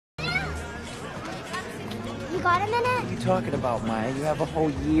got a minute? What are you talking about, Maya? You have a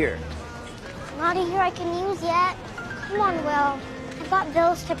whole year. Not a year I can use yet. Come on, Will. I've got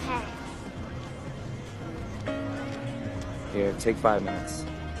bills to pay. Here, take 5 minutes.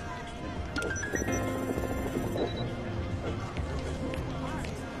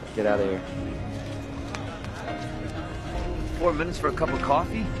 Get out of here. 4 minutes for a cup of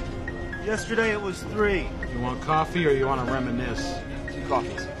coffee? Yesterday it was 3. You want coffee or you want to reminisce? 2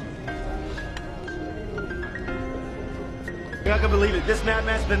 coffees. You're not gonna believe it. This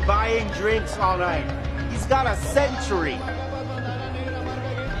madman's been buying drinks all night. He's got a century.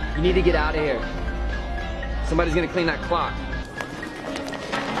 You need to get out of here. Somebody's gonna clean that clock.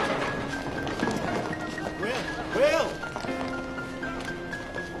 Will!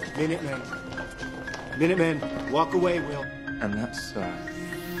 Minutemen, walk away, Will. And that, sir,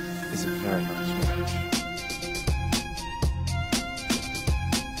 is a very nice watch.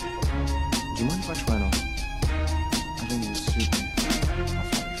 Do you mind if I try it on? I don't need a suit. I'll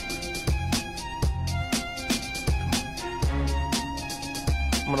find you.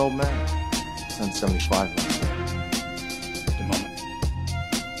 I'm an old man. Turned 75 last year. At the moment.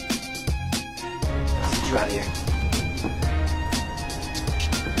 Get you out of here.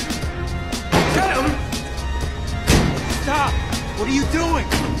 Get him! Stop! What are you doing?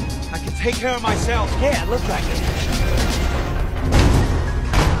 I can take care of myself. Yeah, look like it.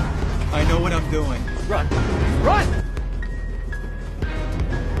 I know what I'm doing. Run! Run!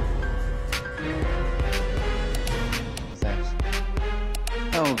 Thanks.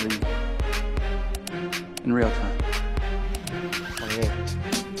 How old are you? In real time? 28.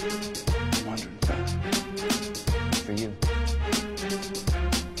 105. For you.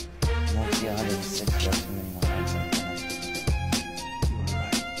 You won't see 106 for too many more nights like that. You were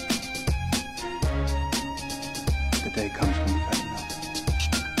right. The day comes when you've had enough.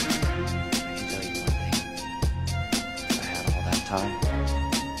 I can tell you one thing. If I had all that time,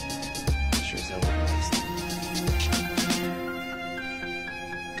 sure as hell wouldn't waste it.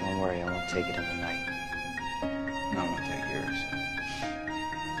 Don't worry, I won't take it in the